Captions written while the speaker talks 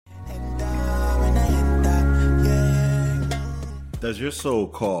Does your soul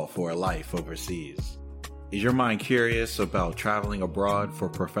call for a life overseas? Is your mind curious about traveling abroad for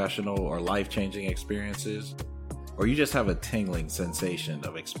professional or life-changing experiences? Or you just have a tingling sensation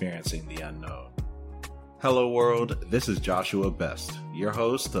of experiencing the unknown? Hello world, this is Joshua Best, your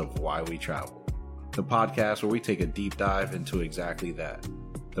host of Why We Travel, the podcast where we take a deep dive into exactly that,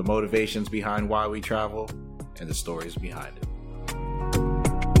 the motivations behind why we travel and the stories behind it.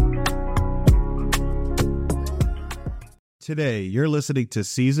 Today, you're listening to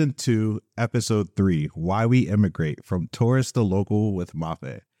Season 2, Episode 3, Why We Immigrate, From Tourist to Local with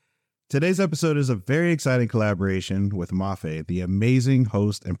Mafe. Today's episode is a very exciting collaboration with Mafe, the amazing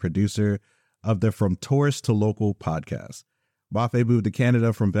host and producer of the From Tourist to Local podcast. Mafe moved to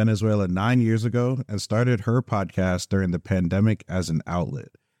Canada from Venezuela 9 years ago and started her podcast during the pandemic as an outlet.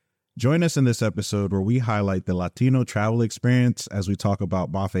 Join us in this episode where we highlight the Latino travel experience as we talk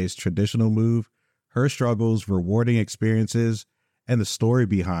about Mafe's traditional move, her struggles, rewarding experiences, and the story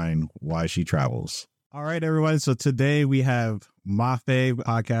behind why she travels. All right, everyone. So today we have Mafe,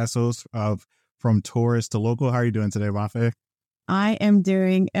 podcast host of From Tourist to Local. How are you doing today, Mafe? I am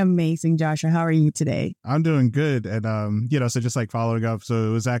doing amazing, Joshua. How are you today? I'm doing good. And, so just like following up.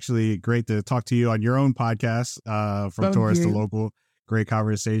 So it was actually great to talk to you on your own podcast, From Tourist to Local. Great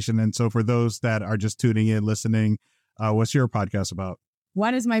conversation. And so for those that are just tuning in, listening, what's your podcast about?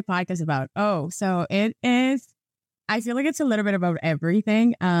 What is my podcast about? Oh, so it is, I feel like it's a little bit about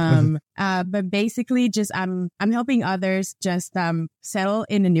everything. But basically just, I'm helping others just, settle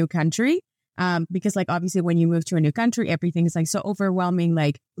in a new country. Because like, obviously when you move to a new country, everything is like so overwhelming,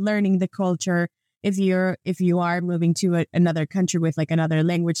 like learning the culture. If you are moving to another country with like another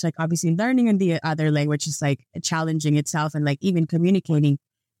language, like obviously learning in the other language is like challenging itself, and like even communicating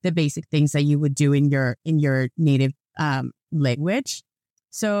the basic things that you would do in your native, language.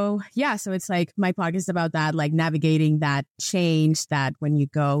 So it's like my podcast is about that, like navigating that change that when you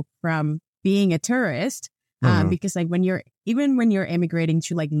go from being a tourist, because like when you're immigrating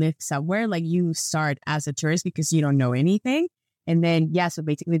to like live somewhere, like you start as a tourist because you don't know anything. And then, so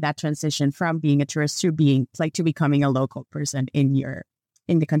basically that transition from being a tourist to becoming a local person in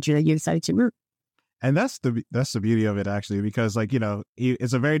the country that you decided to move. And that's the beauty of it, actually, because like,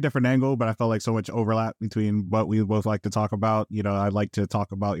 it's a very different angle, but I felt like so much overlap between what we both like to talk about. I'd like to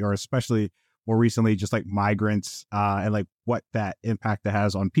talk about especially more recently, just like migrants and like what that impact it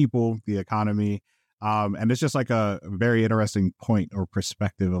has on people, the economy. And it's just like a very interesting point or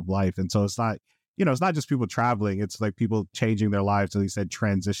perspective of life. And so it's not, it's not just people traveling. It's like people changing their lives, as you said,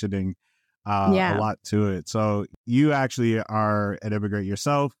 transitioning a lot to it. So you actually are an immigrant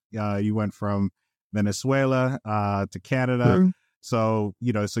yourself. You went from Venezuela to Canada. Mm-hmm. So,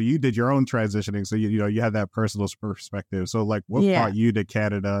 so you did your own transitioning. So, you had that personal perspective. So like what brought you to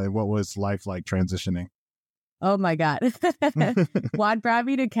Canada and what was life like transitioning? Oh my God. What brought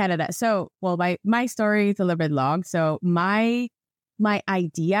me to Canada? So, well, my story is a little bit long. So my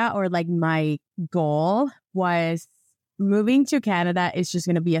idea or like my goal was moving to Canada is just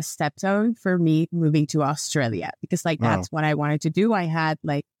going to be a stepstone for me moving to Australia, because like that's what I wanted to do. I had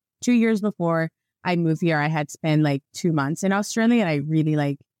like 2 years before I moved here, I had spent like 2 months in Australia, and I really,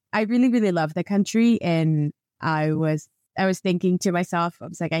 really love the country. And I was thinking to myself, I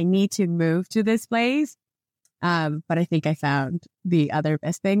was like, I need to move to this place. But I think I found the other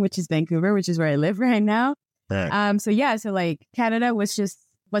best thing, which is Vancouver, which is where I live right now. Right. So like Canada was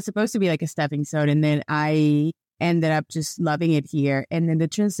supposed to be like a stepping stone. And then I ended up just loving it here. And then the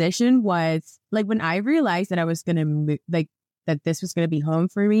transition was like when I realized that I was going to move, like that this was going to be home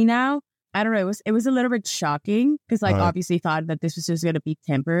for me now. I don't know. It was a little bit shocking because like obviously thought that this was just going to be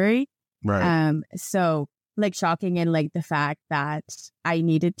temporary. Right. So like shocking, and like the fact that I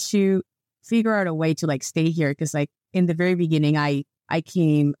needed to figure out a way to like stay here, because like in the very beginning I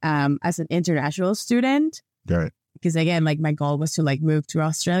came as an international student. Right. Because again, like my goal was to like move to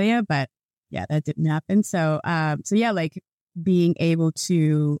Australia, but that didn't happen. So like being able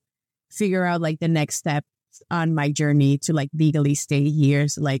to figure out like the next steps on my journey to like legally stay here.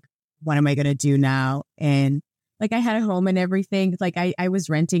 So like, what am I going to do now? And like I had a home and everything. Like I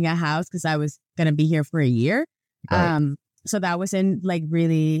was renting a house because I was going to be here for a year. Right. So that wasn't like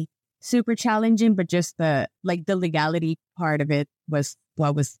really super challenging, but just the legality part of it was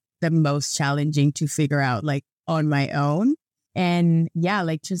what was the most challenging to figure out like on my own. And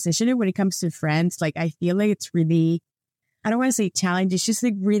like transitioning when it comes to friends, like I feel like it's really, I don't want to say challenge. It's just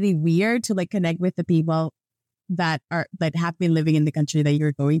like really weird to like connect with the people that have been living in the country that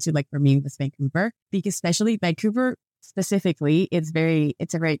you're going to. Like for me, it was Vancouver, because especially Vancouver specifically, it's a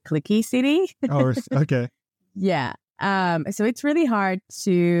very cliquey city. Oh, okay. Yeah. So it's really hard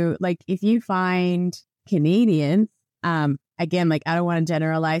to like, if you find Canadians, I again, like I don't want to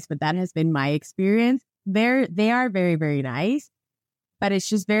generalize, but that has been my experience. They are very, very nice, but it's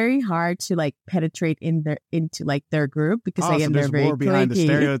just very hard to like penetrate into like their group because again, they're very more behind cliquey. the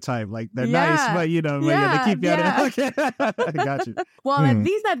stereotype. Like they're nice, but they keep you out. Okay, I got you. Well, at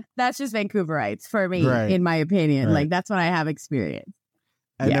least that's just Vancouverites for me, in my opinion. Right. Like that's what I have experienced.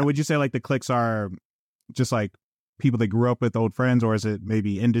 And then would you say like the cliques are just like people that grew up with, old friends, or is it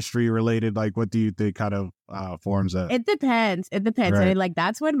maybe industry related? Like what do you think kind of forms that? It depends. Right. And like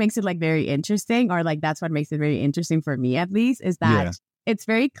that's what makes it like very interesting, or like that's what makes it very interesting for me at least, is that it's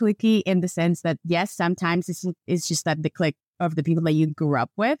very cliquey in the sense that yes, sometimes it's just that the clique of the people that you grew up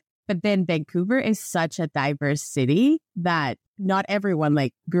with. But then Vancouver is such a diverse city that not everyone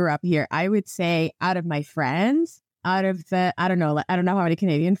like grew up here. I would say out of my friends, I don't know how many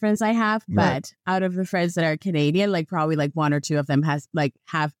Canadian friends I have, but out of the friends that are Canadian, like probably like one or two of them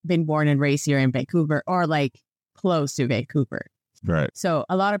have been born and raised here in Vancouver or like close to Vancouver. Right. So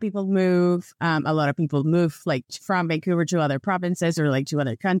a lot of people move. A lot of people move like from Vancouver to other provinces or like to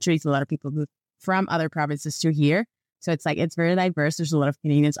other countries. A lot of people move from other provinces to here. So it's like, it's very diverse. There's a lot of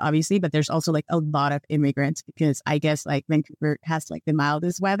Canadians, obviously, but there's also like a lot of immigrants because I guess like Vancouver has like the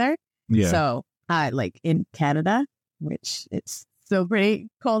mildest weather. Yeah. So like in Canada, which it's still pretty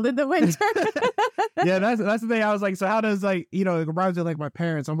cold in the winter. Yeah, that's the thing. I was like, so how does like, it reminds me of like my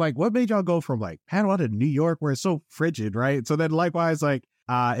parents. I'm like, what made y'all go from like Panama to New York where it's so frigid, right? So then likewise, like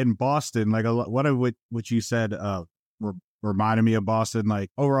in Boston, like what you said reminded me of Boston, like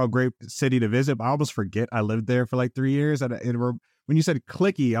overall great city to visit. But I almost forget I lived there for like 3 years. And when you said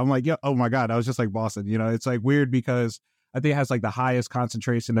cliquey, I'm like, oh my God, I was just like Boston. It's like weird because I think it has like the highest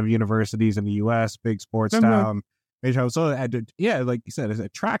concentration of universities in the U.S., big sports town. So, like you said, it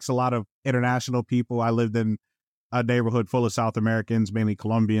attracts a lot of international people. I lived in a neighborhood full of South Americans, mainly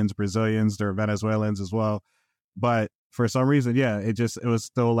Colombians, Brazilians, there are Venezuelans as well. But for some reason, it was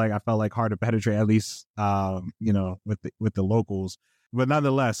still like I felt like hard to penetrate, at least, with the locals. But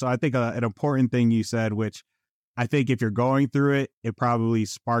nonetheless, so I think an important thing you said, which I think if you're going through it, it probably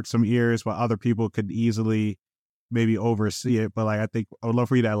sparks some ears, but other people could easily maybe oversee it. But like I think I would love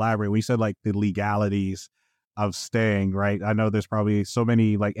for you to elaborate. We said like the legalities of staying, right? I know there's probably so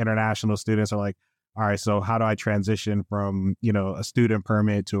many like international students are like, all right, so how do I transition from, a student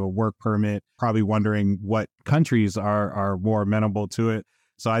permit to a work permit? Probably wondering what countries are more amenable to it.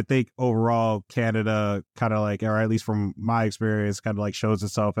 So I think overall Canada kind of like, or at least from my experience, kind of like shows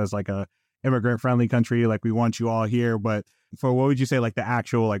itself as like a immigrant friendly country. Like we want you all here. But for what would you say like the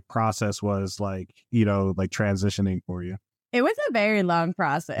actual like process was like, like transitioning for you? It was a very long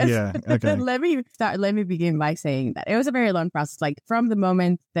process. Yeah. Okay. Let me begin by saying that it was a very long process. Like from the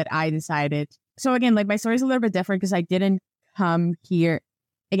moment that I decided. So again, like my story is a little bit different because I didn't come here.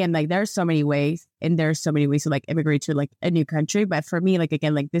 Again, like there's so many ways and there's so many ways to like immigrate to like a new country. But for me, like,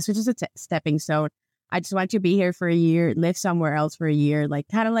 again, like this was just a stepping stone. I just wanted to be here for a year, live somewhere else for a year, like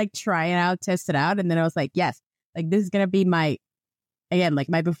kind of like try it out, test it out. And then I was like, yes, like this is going to be my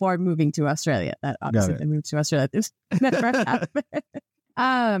before moving to Australia. That obviously I moved to Australia. This never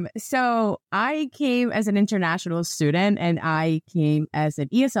happened. So I came as an international student and I came as an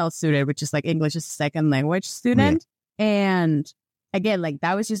ESL student, which is like English as a second language student. Yeah. And again, like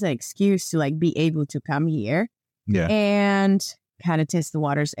that was just an excuse to like be able to come here and kind of test the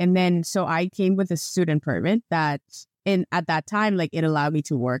waters. And then so I came with a student permit that at that time, like it allowed me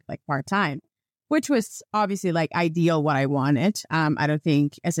to work like part-time, which was obviously like ideal what I wanted. I don't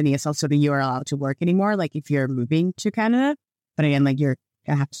think as an ESL student you are allowed to work anymore, like if you're moving to Canada. But again, like you're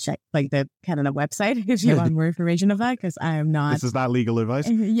gonna have to check like the Canada website if you want more information of that, because I am not. This is not legal advice.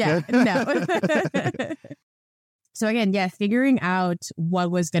 No. So again, figuring out what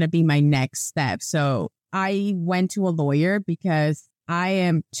was gonna be my next step. So I went to a lawyer because I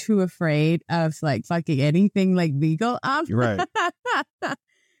am too afraid of like fucking anything like legal. Right.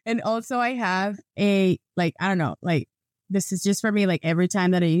 And also I have I don't know, like this is just for me, like every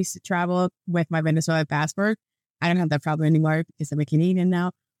time that I used to travel with my Venezuelan passport, I don't have that problem anymore because I'm a Canadian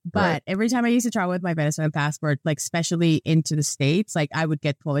now. But every time I used to travel with my Venezuelan passport, like especially into the States, like I would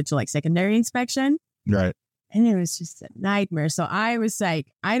get pulled into like secondary inspection. Right. And it was just a nightmare. So I was like,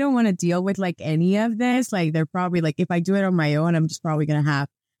 I don't want to deal with like any of this. Like they're probably like, if I do it on my own, I'm just probably going to have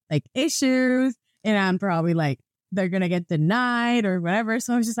like issues and I'm probably like, they're going to get denied or whatever.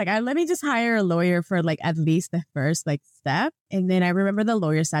 So I was just like, let me just hire a lawyer for like at least the first like step. And then I remember the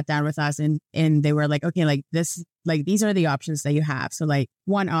lawyer sat down with us and they were like, okay, like this, like these are the options that you have. So like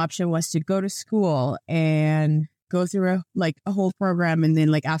one option was to go to school and go through a whole program. And then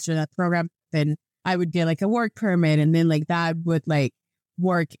like after that program, then I would get like a work permit. And then like that would like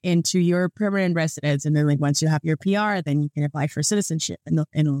work into your permanent residence. And then like once you have your PR, then you can apply for citizenship and all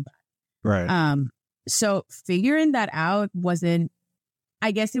that. Right. So figuring that out wasn't,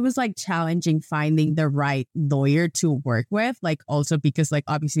 I guess it was like challenging finding the right lawyer to work with, like also because like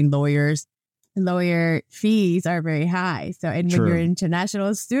obviously lawyer fees are very high. So and when you're an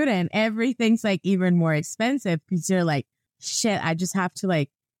international student, everything's like even more expensive because you're like, shit, I just have to like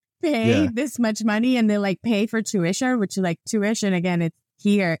pay this much money and then like pay for tuition, which is like tuition again, it's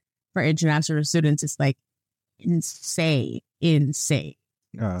here for international students, it's like insane. So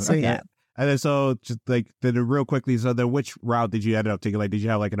okay. yeah. And then so just like real quickly, so then which route did you end up taking? Like, did you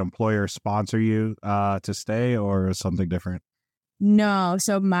have like an employer sponsor you to stay or something different? No.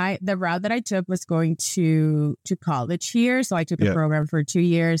 So the route that I took was going to college here. So I took a program for 2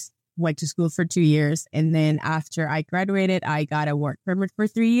 years, went to school for 2 years. And then after I graduated, I got a work permit for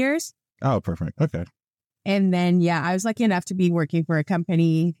 3 years. Oh, perfect. Okay. And then, I was lucky enough to be working for a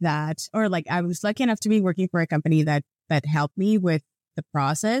company that helped me with the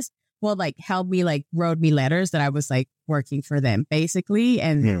process. Well, like helped me, like wrote me letters that I was like working for them basically.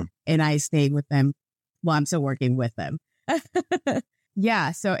 And I stayed with them while I'm still working with them.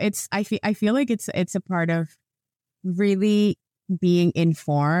 So I feel like it's a part of really being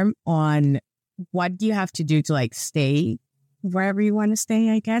informed on what do you have to do to like stay wherever you want to stay,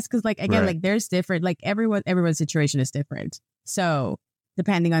 I guess. Because like, again, like there's different, like everyone's situation is different. So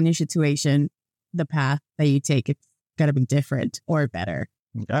depending on your situation, the path that you take, it's got to be different or better.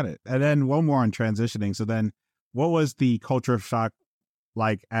 Got it. And then one more on transitioning. So then what was the culture shock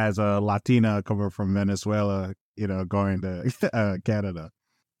like as a Latina coming from Venezuela, going to Canada?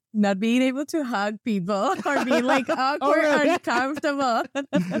 Not being able to hug people or being like awkward, uncomfortable.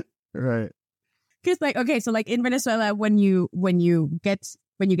 Right. Because like, okay, so like in Venezuela, when you get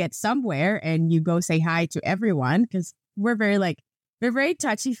somewhere and you go say hi to everyone, because we're very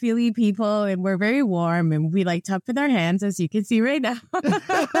touchy-feely people and we're very warm and we like talk with our hands, as you can see right now.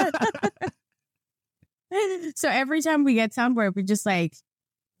 So every time we get somewhere, we just like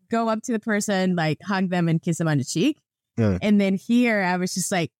go up to the person, like hug them and kiss them on the cheek. Yeah. And then here, I was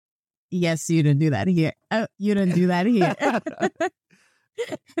just like, yes, you don't do that here. Oh, you don't do that here.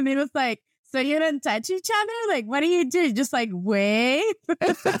 And it was like, so you don't touch each other? Like, what do you do? Just like wave?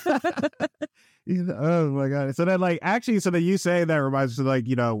 Oh my God. So then like, actually, so that you say that reminds me like,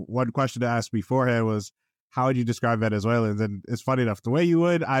 one question to ask beforehand was, how would you describe Venezuelans? And it's funny enough, the way you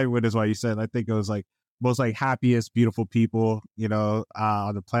would, I would as well. You said, I think it was like most like happiest, beautiful people,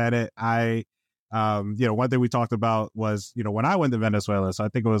 on the planet. One thing we talked about was, when I went to Venezuela, so I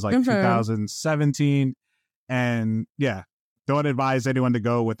think it was like 2017 and don't advise anyone to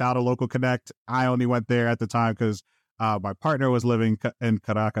go without a local connect. I only went there at the time because my partner was living in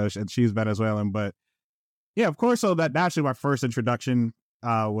Caracas and she's Venezuelan. But of course, so that naturally my first introduction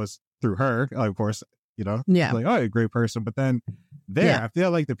was through her, of course, like, oh, a great person. But then I feel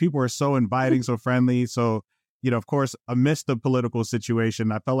like the people were so inviting, so friendly. So, of course, amidst the political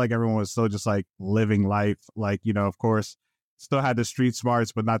situation, I felt like everyone was so just like living life. Like, of course, still had the street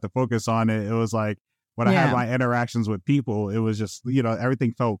smarts, but not to focus on it. It was like when I had my interactions with people, it was just,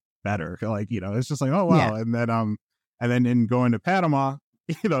 everything felt better. Like, it's just like, oh, wow. Yeah. And then in going to Panama,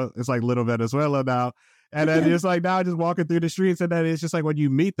 it's like little Venezuela now. And then it's like now just walking through the streets and then it's just like when you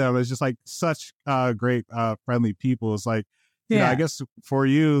meet them, it's just like such great, friendly people. It's like, I guess for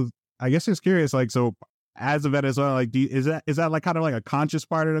you, I guess it's curious, like, so as a Venezuelan, like, is that like kind of like a conscious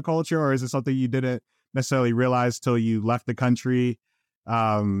part of the culture, or is it something you didn't necessarily realize till you left the country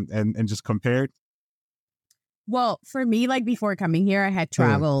and just compared? Well, for me, like before coming here, I had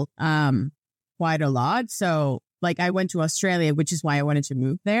traveled quite a lot. So like I went to Australia, which is why I wanted to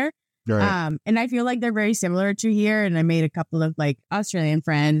move there. Right. And I feel like they're very similar to here. And I made a couple of like Australian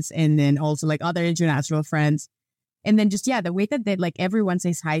friends and then also like other international friends. And then just, the way that they like everyone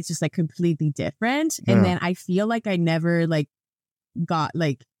says hi is just like completely different. Yeah. And then I feel like I never like got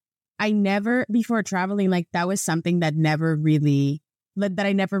like, before traveling, like that was something that never really, that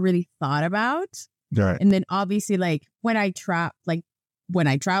I never really thought about. Right. And then obviously like when I travel,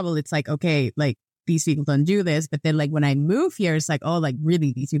 it's like, okay, like these people don't do this. But then like when I move here, it's like, oh, like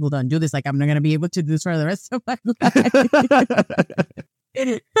really, these people don't do this. Like I'm not going to be able to do this for the rest of my life.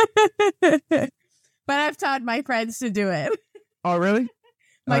 But I've taught my friends to do it. Oh, really?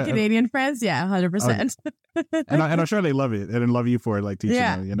 My Canadian friends? Yeah, 100%. And I'm sure they love it and love you for it, like teaching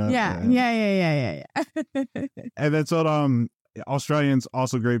them, Yeah. And then so Australians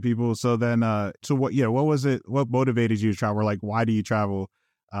also great people. So then so what was it, what motivated you to travel? Like why do you travel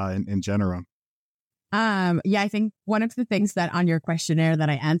in general? I think one of the things that on your questionnaire that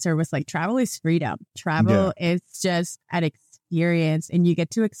I answered was like travel is freedom. Travel is just an experience, and you get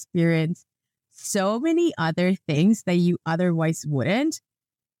to experience so many other things that you otherwise wouldn't.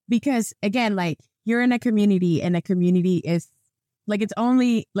 Because again, like you're in a community, and a community is like, it's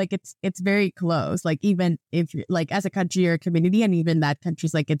only like it's very close. Like even if you're like, as a country, you're a community, and even that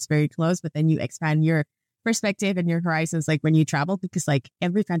country's like, it's very close, but then you expand your perspective and your horizons like when you travel, because like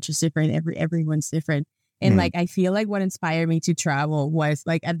every country's different, everyone's different. And like, I feel like what inspired me to travel was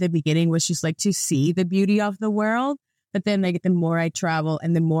like, at the beginning was just like to see the beauty of the world. But then like the more I travel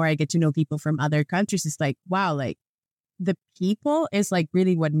and the more I get to know people from other countries, it's like, wow, like the people is like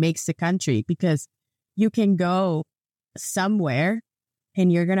really what makes the country, because you can go somewhere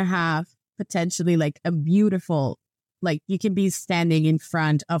and you're going to have potentially like a beautiful, like you can be standing in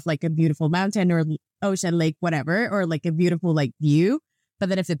front of like a beautiful mountain or ocean, lake, whatever, or like a beautiful like view. But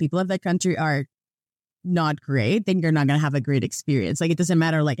then if the people of that country are not great, then you're not going to have a great experience. Like it doesn't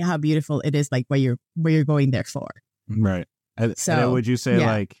matter like how beautiful it is, like where you're going there for. Right. So and would you say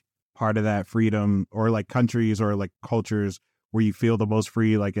like part of that freedom, or like countries or like cultures where you feel the most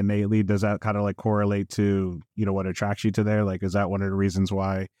free, like innately, does that kind of like correlate to, you know, what attracts you to there? Like, is that one of the reasons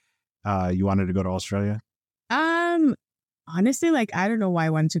why you wanted to go to Australia? Honestly, like, I don't know why I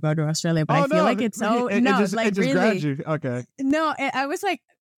wanted to go to Australia, but I feel like it's so, it just really grabbed you. Okay. No, I was like,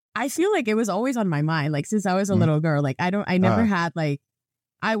 I feel like it was always on my mind, like since I was a little girl. Like I never had like,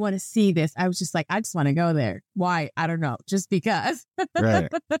 I want to see this. I was just like, I just want to go there. Why? I don't know. Just because. Right.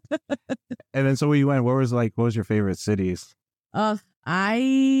 And then so when you went, what was your favorite cities?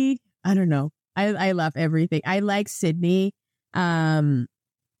 I don't know. I love everything. I like Sydney.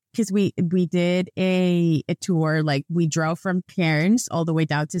 Because we did a tour, like we drove from Cairns all the way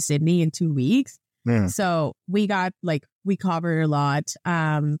down to Sydney in 2 weeks. Yeah. So we covered a lot.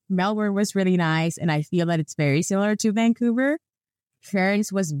 Melbourne was really nice, and I feel that it's very similar to Vancouver.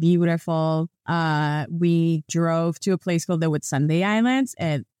 Cairns was beautiful. We drove to a place called the Whitsunday Islands,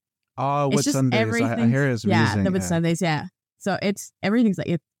 and Whitsundays. I hear it's amazing. The Whitsundays, yeah. So everything's like,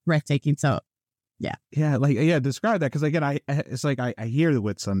 it's breathtaking. So describe that, because again, I hear the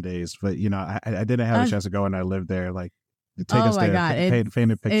Whitsundays, but you know, I didn't have a chance to go, and I lived there. Like, take us there.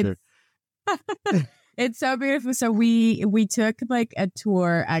 Paint a picture. It's so beautiful. So we took like a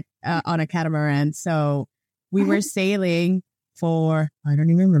tour on a catamaran. So we were sailing for, I don't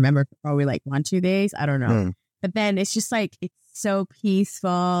even remember, probably like 1-2 days. I don't know. But then it's just like, it's so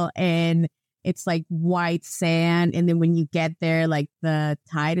peaceful, and it's like white sand. And then when you get there, like the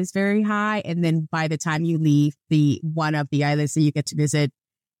tide is very high. And then by the time you leave one of the islands that you get to visit,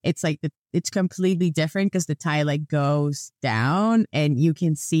 it's like it's completely different, because the tide like goes down, and you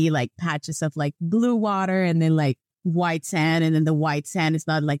can see like patches of like blue water, and then like white sand. And then the white sand is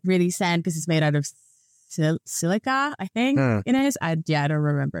not like really sand, because it's made out of silica, I think it is. I don't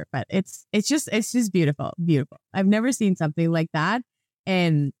remember, but it's just beautiful. I've never seen something like that.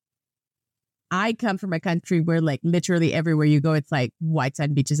 And I come from a country where like literally everywhere you go, it's like white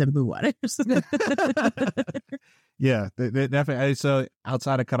sand beaches and blue waters. Yeah, definitely. So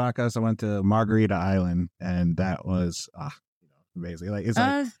outside of Caracas, I went to Margarita Island, and that was amazing. Like, it's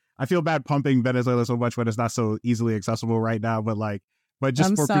like, I feel bad pumping Venezuela so much when it's not so easily accessible right now, but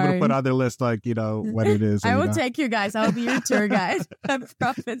just for people to put on their list, like, you know, what it is. I will take you guys. I'll be your tour guide. I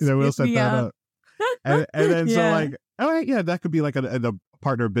promise. We'll set that up. And then so like, all right, yeah, that could be like a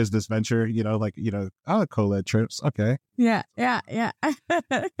partner business venture, you know, like, you know, co-led trips. Okay. Yeah. And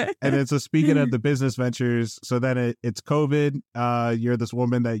then so speaking of the business ventures, so then it's COVID. You're this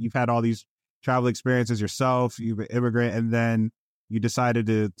woman that you've had all these travel experiences yourself, you've been immigrant, and then you decided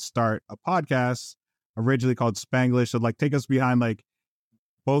to start a podcast originally called Spanglish. So like, take us behind like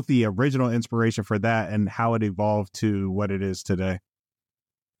both the original inspiration for that and how it evolved to what it is today.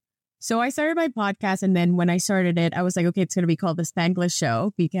 So I started my podcast, and then when I started it, I was like, okay, it's going to be called the Spanglish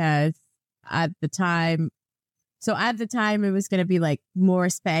Show, because at the time it was going to be like more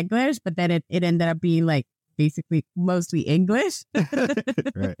Spanglish, but then it ended up being like basically mostly English.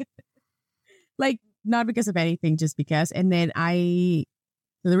 Right. Like, not because of anything, just because. And then the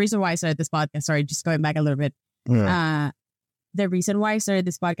reason why I started this podcast, sorry, just going back a little bit. Yeah. The reason why I started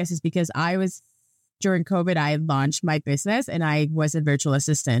this podcast is because during COVID, I launched my business, and I was a virtual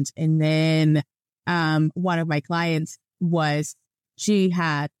assistant. And then one of my clients she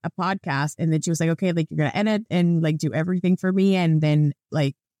had a podcast, and then she was like, okay, like, you're going to edit and like do everything for me. And then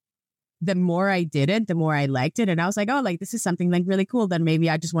like, the more I did it, the more I liked it. And I was like, oh, like, this is something like really cool. Then maybe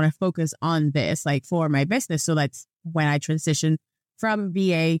I just want to focus on this, like, for my business. So that's when I transitioned from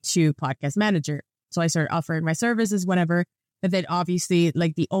VA to podcast manager. So I started offering my services, whatever. But then obviously,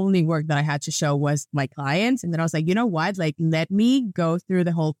 like, the only work that I had to show was my clients. And then I was like, you know what? Like, let me go through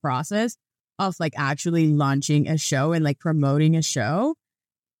the whole process of like actually launching a show and like promoting a show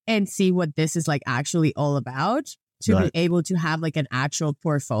and see what this is like actually all about, to be able to have like an actual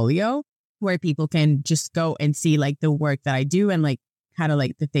portfolio where people can just go and see like the work that I do and like kind of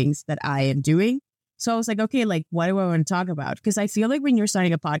like the things that I am doing. So I was like, okay, like, what do I want to talk about? Because I feel like when you're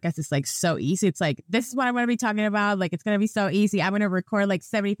starting a podcast, it's like so easy. It's like, this is what I'm going to be talking about. Like, it's going to be so easy. I'm going to record like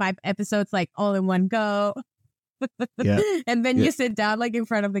 75 episodes, like all in one go. And then you sit down like in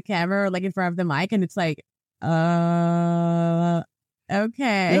front of the camera or like in front of the mic and it's like, okay.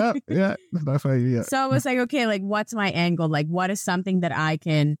 So I was like, okay, like, what's my angle? Like, what is something that I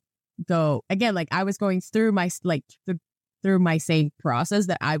can go, again, like I was going through my, like, through my same process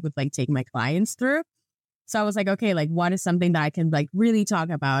that I would like take my clients through. So I was like, okay, like what is something that I can like really talk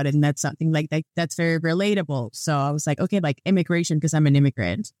about? And that's something like that's very relatable. So I was like, okay, like immigration, because I'm an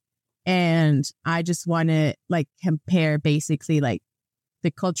immigrant. And I just want to like compare basically like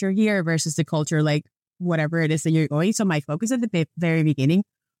the culture here versus the culture, like whatever it is that you're going. So my focus at the very beginning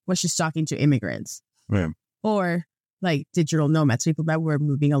was just talking to immigrants or like digital nomads, people that were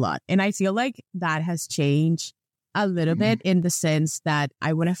moving a lot. And I feel like that has changed a little bit in the sense that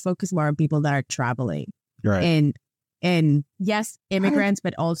I want to focus more on people that are traveling. And yes, immigrants,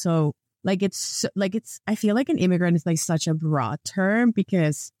 but also like it's I feel like an immigrant is like such a broad term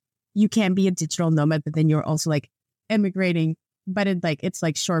because you can be a digital nomad, but then you're also like immigrating, but it's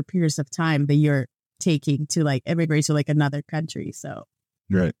like short periods of time that you're taking to like immigrate to like another country. So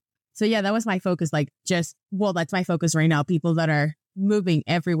yeah, that was my focus. Like that's my focus right now. People that are moving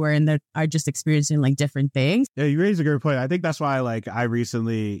everywhere and that are just experiencing like different things. Yeah, you raise a good point. I think that's why like I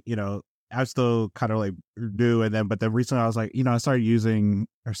recently, I'm still kind of like new, but then recently I was like, I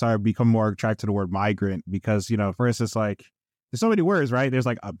started becoming more attracted to the word migrant because, for instance, like there's so many words, right? There's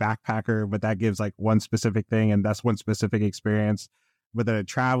like a backpacker, but that gives like one specific thing and that's one specific experience. But then a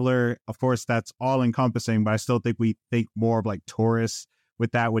traveler, of course, that's all encompassing, but I still think we think more of like tourists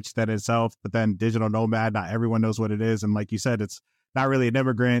with that, which that itself, but then digital nomad, not everyone knows what it is. And like you said, it's not really an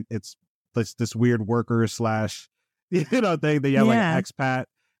immigrant. It's this weird worker / thing that you have like an expat,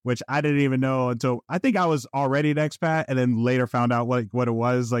 which I didn't even know until I think I was already an expat and then later found out what it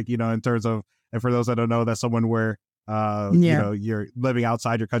was like, in terms of, and for those that don't know, that's someone where, you're living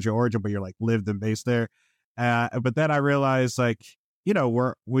outside your country of origin, but you're like lived and based there. But then I realized like,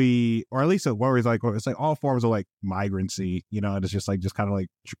 or at least it worries like, it's like all forms of like migrancy, and it's just kind of like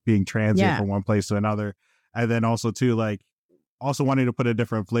being transit from one place to another. And then also too, like, also wanting to put a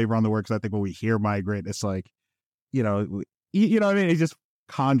different flavor on the word, because I think when we hear migrant, it's like, you know what I mean? It just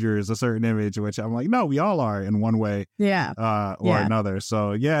conjures a certain image, which I'm like, no, we all are in one way or another.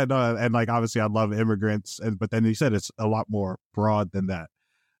 So and like obviously I love immigrants, but then you said it's a lot more broad than that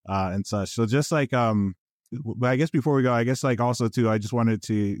and such. So just like I guess before we go, I guess like also too, I just wanted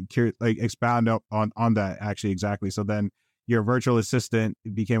to expound up on that actually exactly. So then your virtual assistant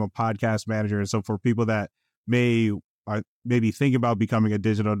became a podcast manager, and so for people that maybe thinking about becoming a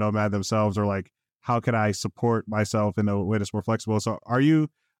digital nomad themselves, or like, how can I support myself in a way that's more flexible? So are you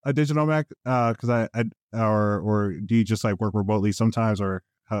a digital nomad? Because or do you just like work remotely sometimes, or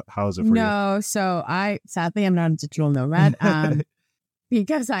how is it for you? No, so sadly I'm not a digital nomad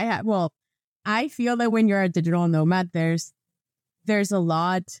because I feel that when you're a digital nomad, there's a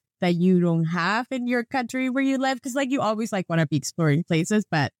lot that you don't have in your country where you live, because like you always like want to be exploring places,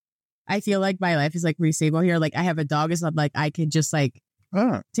 but I feel like my life is like pretty stable here. Like I have a dog, so I'm like I can just like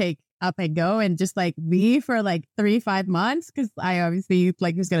take up and go and just like be for like 3-5 months, because I obviously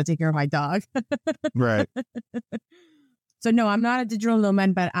like who's gonna take care of my dog. Right. So no, I'm not a digital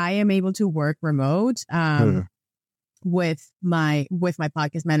nomad, but I am able to work remote with my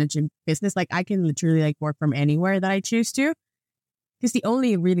podcast management business. Like I can literally like work from anywhere that I choose to, because the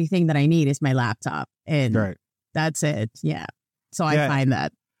only really thing that I need is my laptop, and that's it. Yeah. So I find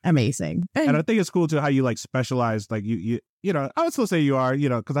that amazing. And I think it's cool too how you like specialize, like you I would still say you are,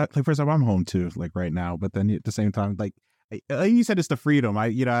 because like for example, I'm home too, like right now, but then at the same time, like you said, it's the freedom. I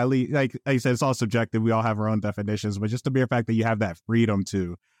like you said, it's all subjective. We all have our own definitions, but just the mere fact that you have that freedom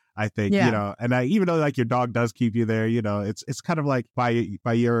to, I think, and even though like your dog does keep you there, it's kind of like by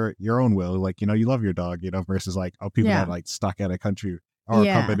your own will, like, you love your dog, versus like people that are like stuck at a country or a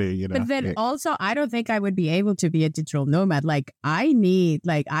company, But then also, I don't think I would be able to be a digital nomad. Like I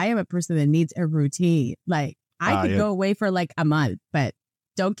am a person that needs a routine. Like I could go away for like a month, but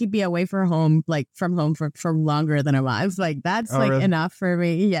don't keep me away from home for longer than a month. Like that's enough for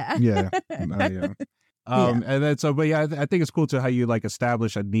me. Yeah. Yeah. And then but I think it's cool to how you like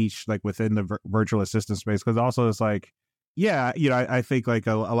establish a niche like within the virtual assistant space, because also it's like, I think like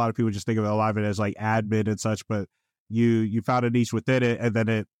a lot of people just think of a lot of it as like admin and such, but you found a niche within it, and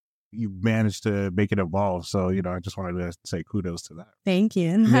then you managed to make it evolve. So, I just wanted to say kudos to that. Thank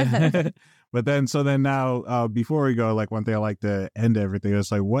you. But then now, before we go, like one thing I like to end everything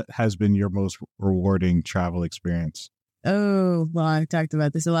is like, what has been your most rewarding travel experience? Oh, well, I've talked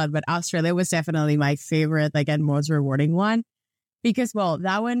about this a lot, but Australia was definitely my favorite, like, and most rewarding one because, well,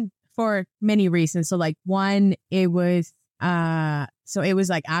 that one for many reasons. So like one, it was, it was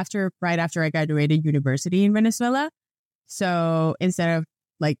like right after I graduated university in Venezuela. So instead of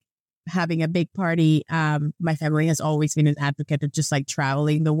like having a big party, my family has always been an advocate of just like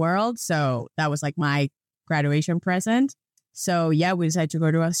traveling the world. So that was like my graduation present. So yeah, we decided to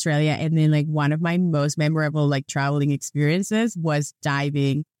go to Australia. And then like one of my most memorable like traveling experiences was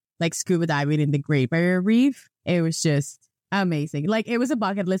diving, like scuba diving in the Great Barrier Reef. It was just amazing. Like it was a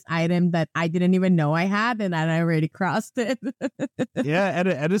bucket list item that I didn't even know I had, and I already crossed it. Yeah,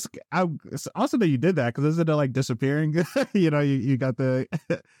 and it's awesome that you did that because isn't it like disappearing? You got the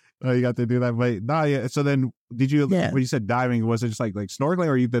you got to do that. But no, yeah. So then, did you when you said diving, was it just like snorkeling,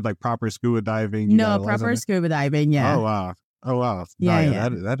 or you did like proper scuba diving? No, proper scuba diving. Yeah. Oh wow. Yeah.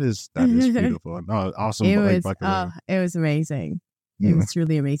 That is beautiful. Oh, awesome. It was amazing. It was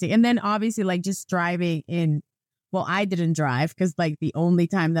truly amazing. And then obviously like just driving in. Well, I didn't drive because like the only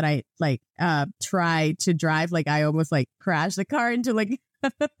time that I like tried to drive, like I almost like crashed the car into like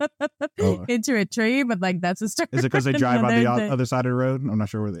into a tree. But like that's a story. Is it because they drive on the other side of the road? I'm not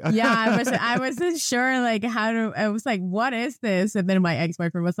sure where they are. Yeah, I wasn't sure like I was like, what is this? And then my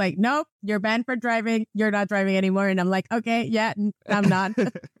ex-boyfriend was like, no, you're banned for driving. You're not driving anymore. And I'm like, okay, yeah, I'm not.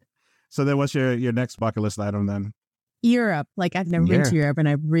 So then what's your next bucket list item then? Europe. Like I've never been to Europe and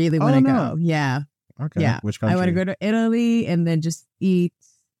I really want to go. Yeah. Okay. Yeah. Which country? I want to go to Italy and then just eat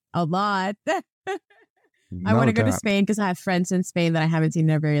a lot. I want to go to Spain because I have friends in Spain that I haven't seen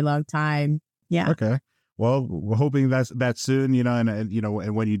in a very long time. Yeah. Okay. Well, we're hoping that's soon,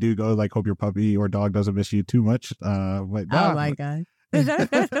 and when you do go, like, hope your puppy or dog doesn't miss you too much. Oh my God. But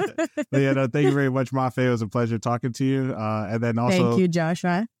thank you very much, Mafe. It was a pleasure talking to you. And then also, thank you,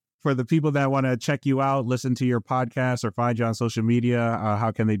 Joshua. For the people that want to check you out, listen to your podcast, or find you on social media,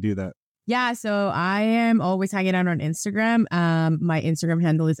 how can they do that? Yeah, so I am always hanging out on Instagram. My Instagram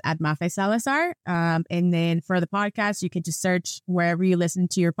handle is @Mafe Salazar. And then for the podcast, you can just search wherever you listen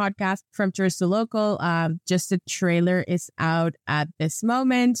to your podcast, From Tourist to Local. Just the trailer is out at this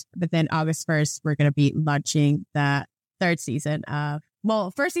moment. But then August 1st, we're going to be launching the third season of,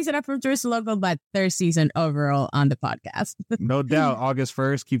 first season of From Tourist to Local, but third season overall on the podcast. No doubt. August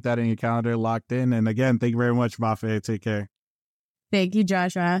 1st. Keep that in your calendar, locked in. And again, thank you very much, Mafe. Take care. Thank you,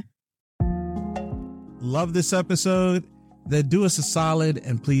 Joshua. Love this episode? Then do us a solid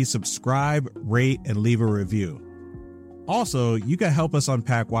and please subscribe, rate, and leave a review. Also, you can help us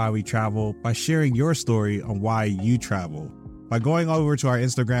unpack why we travel by sharing your story on why you travel. By going over to our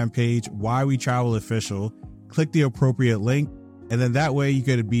Instagram page, Why We Travel Official, click the appropriate link, and then that way you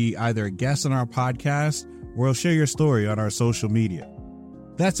could be either a guest on our podcast or we'll share your story on our social media.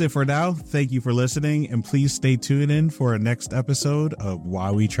 That's it for now. Thank you for listening, and please stay tuned in for our next episode of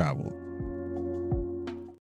Why We Travel.